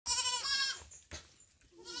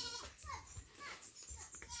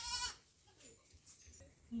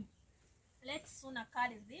Let Suna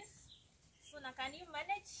carry this. Suna, can you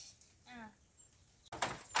manage?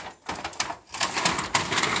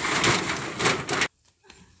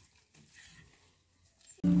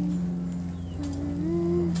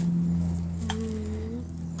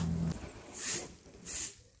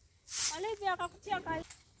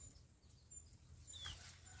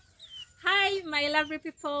 Hi my lovely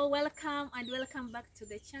people, welcome and welcome back to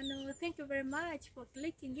the channel. Thank you very much for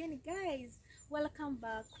clicking in, guys. Welcome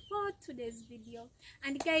back for today's video.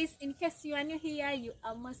 And guys, in case you are new here, you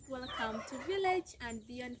are most welcome to Village and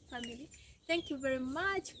Beyond family. Thank you very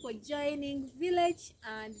much for joining Village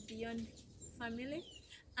and Beyond family.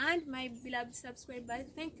 And my beloved subscribers,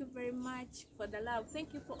 thank you very much for the love.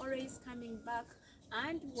 Thank you for always coming back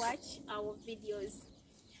and watch our videos.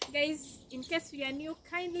 Guys, in case you are new,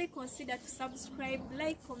 kindly consider to subscribe,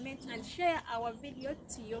 like, comment and share our video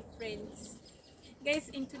to your friends. Guys,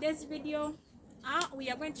 in today's video we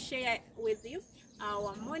are going to share with you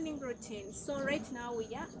our morning routine. So right now we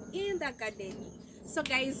are in the garden, so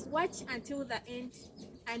guys, watch until the end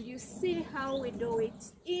and you see how we do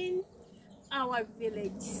it in our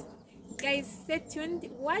village. Guys, stay tuned,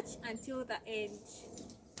 watch until the end.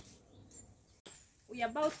 We are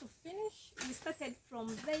about to finish. We started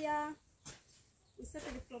from there,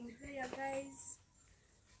 guys,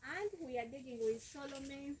 and we are digging with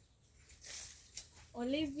Salome.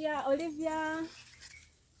 Olivia is here.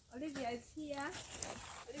 Olivia,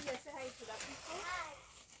 say hi to the people. Hi.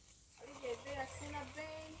 Olivia is there. Sina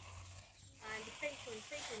Ben and Peyton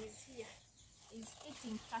is here. He's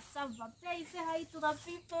eating cassava. Please say hi to the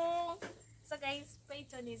people. So guys,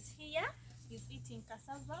 Peyton is here. He's eating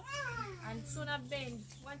cassava, and Suna Ben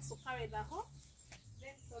wants to carry the hoe.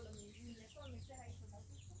 Then Solomon is in there. Solomon, say hi to the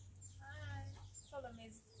people. Hi. Solomon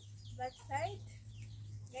is that side.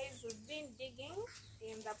 Guys, we've been digging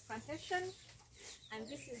in the plantation, and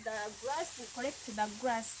this is the grass. We collect the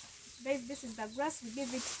grass. Guys, this is the grass. We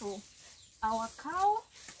give it to our cow.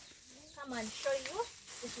 Come and show you.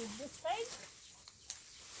 This is this side.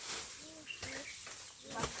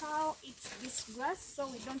 The cow eats this grass, so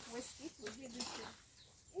we don't waste it. We give it to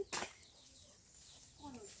it.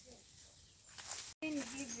 Then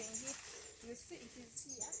giving it, you see it is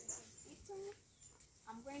here. It is eating.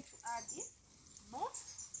 I'm going to add it more.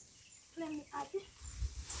 Let me add it.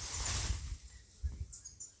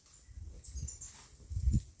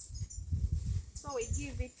 So we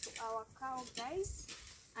give it to our cow, guys,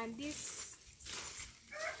 and these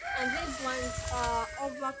ones are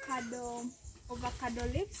avocado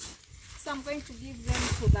leaves, so I'm going to give them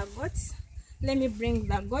to the goats. Let me bring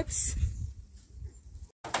the goats.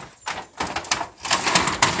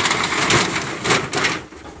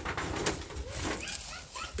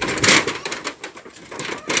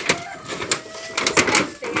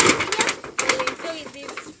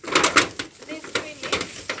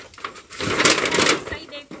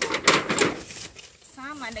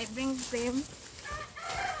 And I bring them,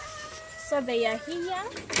 so they are here.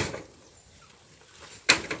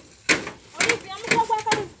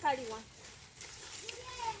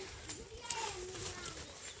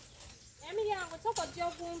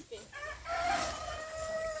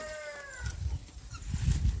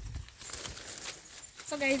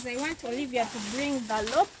 So guys, I want Olivia to bring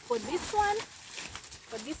the rope for this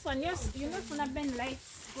one. Yes, you know Suna Ben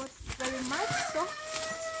likes goats very much, so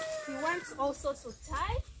he wants also to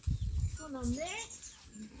tie.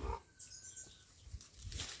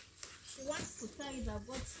 She wants to tie the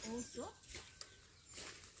goats also.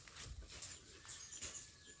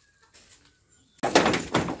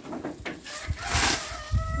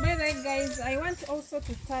 By the way, guys, I want also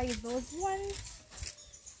to tie those ones.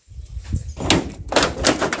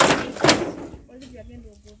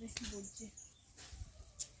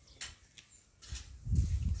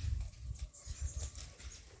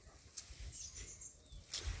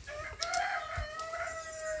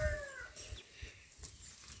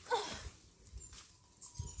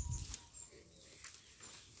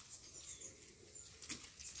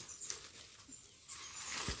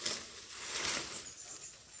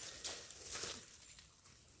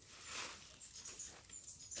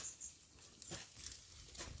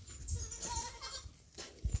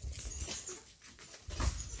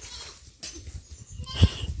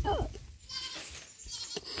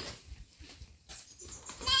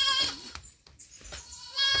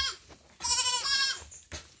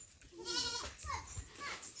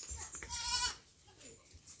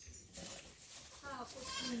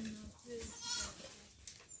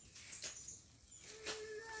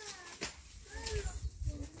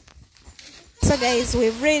 So guys,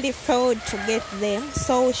 we've really failed to get them,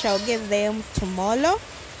 so we shall get them tomorrow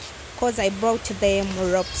because I brought them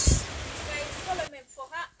ropes.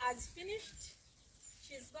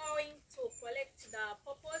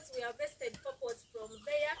 purples. We harvested purples from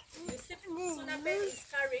there. You see, Sunaben is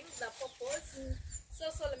carrying the purples. So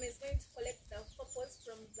Solomon is going to collect the purples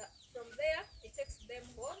from there. He takes them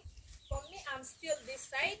home. For me, I'm still this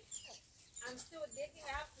side. I'm still digging.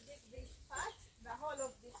 I have to dig this part, the whole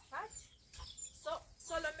of this part. So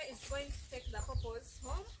Solomon is going to take the purples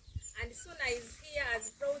home. And Suna is here,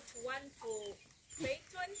 has brought one to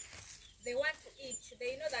Peyton. They want to eat.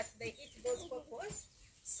 They know that they eat those purples.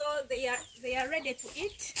 So they are ready to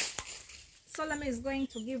eat. Solomon is going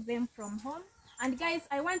to give them from home. And guys,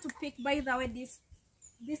 I want to pick, by the way, this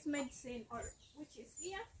medicine, or which is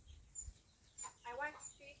here. I want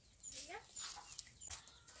to pick here.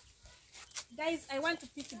 Guys, I want to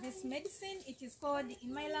pick this medicine. It is called,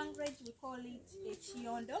 in my language, we call it a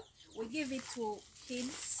chiondo. We give it to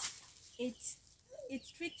kids. It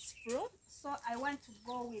treats flu. So I want to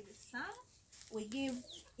go with some. We give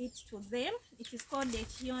it to them. It is called a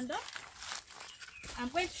chiondo. I'm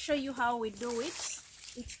going to show you how we do it.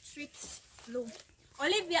 It treats flu.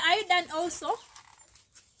 Olivia, are you done also?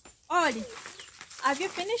 Ollie, have you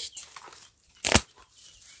finished?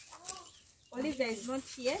 Olivia is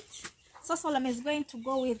not yet. So Solomon is going to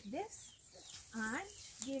go with this and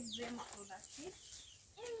give them to the kids.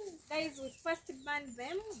 Guys, we first burn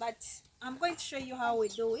them, but I'm going to show you how we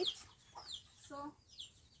do it. So,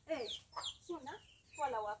 hey, Suna,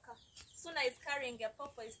 Wala Waka. Suna is carrying a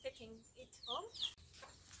purple, is taking it home.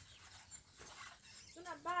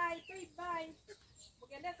 Suna, bye, say bye.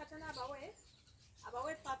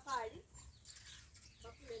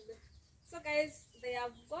 So guys, they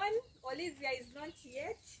have gone. Olivia is not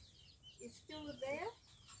yet. It's still there.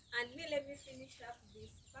 And me, let me finish up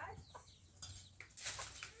this part.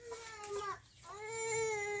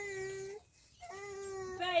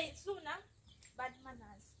 Bye, Suna. Bad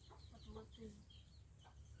manners.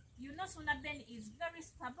 You know Suna Ben is very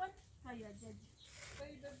stubborn. So you are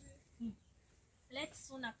judging. Let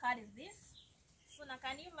Suna carry this. Suna,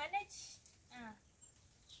 can you manage?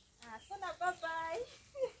 Suna, bye-bye.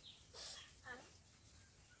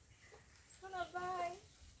 Suna, bye.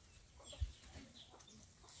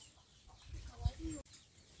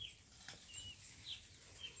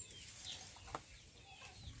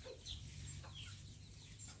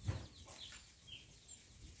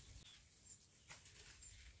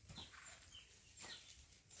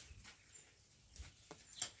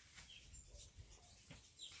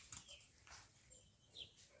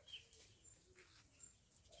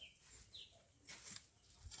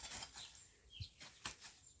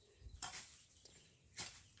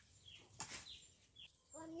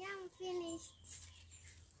 I'm finished.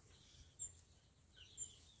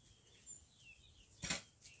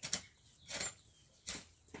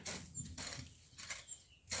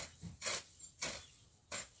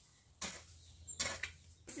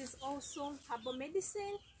 This is also herbal medicine,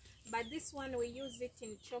 but this one we use it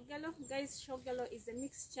in chogelo. Guys, chogelo is a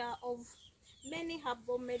mixture of many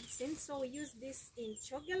herbal medicines, so we use this in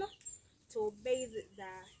chogelo to bathe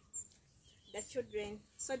the children.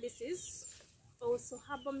 So this is also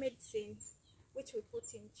herbal medicine which we put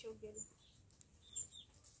in chogelo.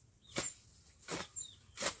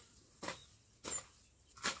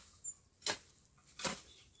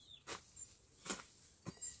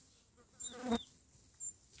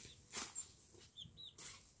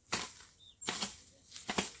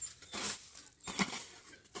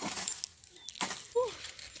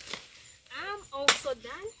 I'm also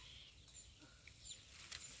done.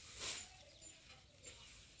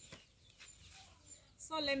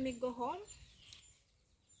 So let me go home.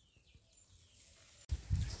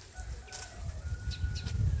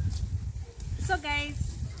 So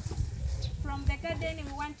guys, from the garden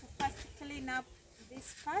we want to first clean up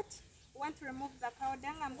this part. We want to remove the cow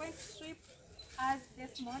dung. I'm going to sweep as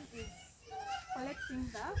Desmond is collecting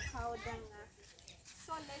the cow dung.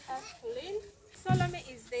 So let us clean. Solomon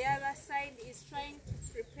is the other side, is trying to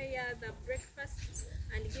prepare the breakfast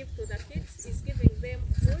and give to the kids. He's giving them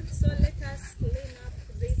food. So let us clean up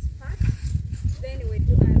this part, then we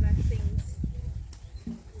do other things.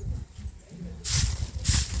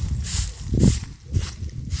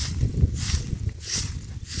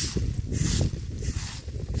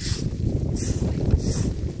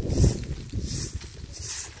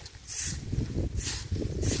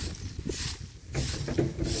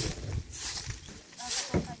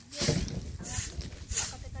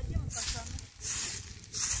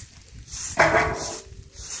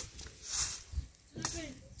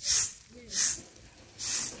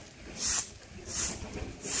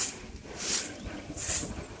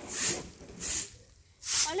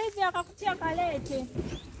 Olivia akakutia kalete.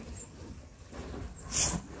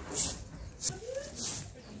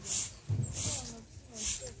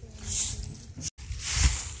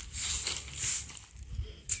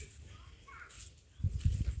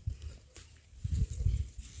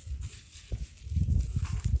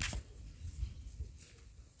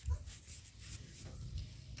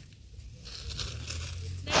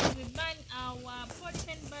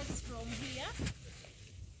 from here.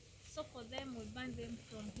 So for them, we burn them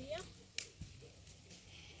from here.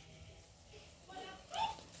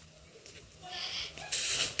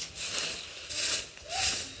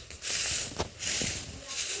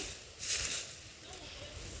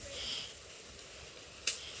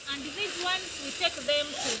 And these ones, we take them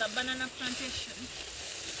to the banana plantation.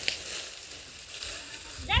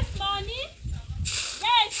 That's money.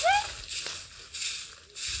 Yes.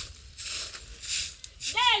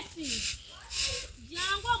 Yes.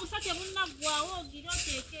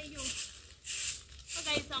 So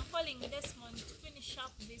guys, I'm calling this one to finish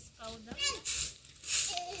up this powder.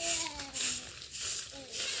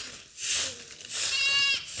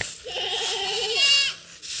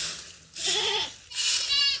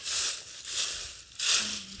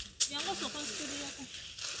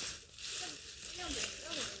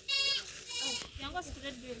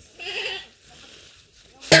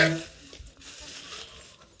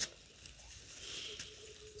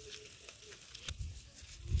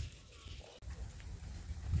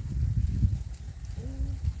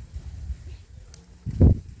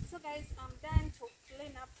 So guys, I'm done to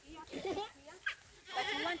clean up here, but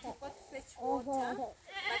we want to go to fetch water,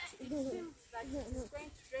 but it seems that it is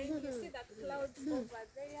going to rain. You see the clouds over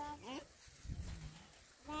there.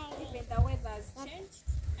 Even the weather has changed.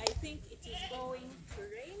 I think it is going to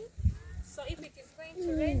rain. So if it is going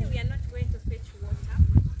to rain, we are not going to fetch water.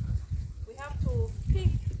 We have to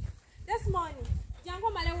pick this morning.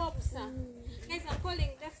 Guys, I'm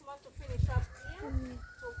calling this one to finish up here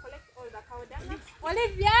to collect all the powder.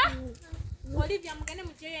 Olivia,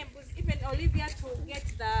 even Olivia to get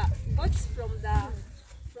the boats from there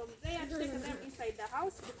to take them inside the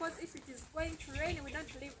house, because if it is going to rain, we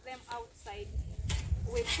don't leave them outside.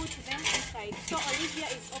 We put them inside. So Olivia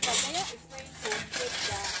is over there, is going to get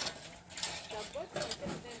the boats and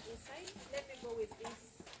put them inside. Let me go with this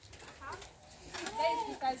cup. Guys,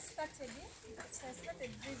 it has started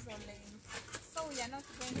drizzling, so we are not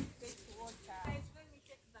going to get water. Guys, let me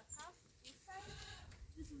take the cup inside.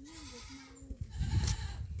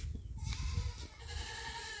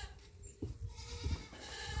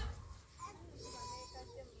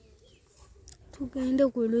 Tugende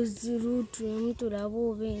ku luzzi luutulemu tulabe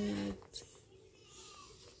oba enaggi.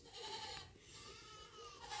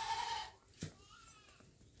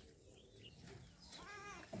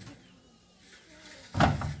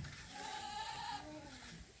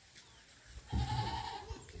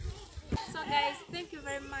 So guys, thank you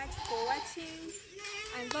very much for watching,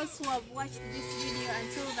 and those who have watched this video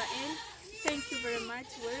until the end, thank you very much.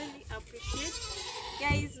 We really appreciate.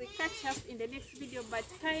 Guys, we catch up in the next video, but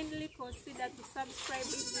kindly consider to subscribe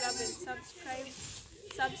if you haven't subscribed.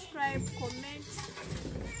 Subscribe, comment,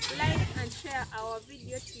 like and share our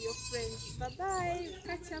video to your friends. Bye bye.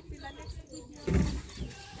 Catch up in the next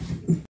video.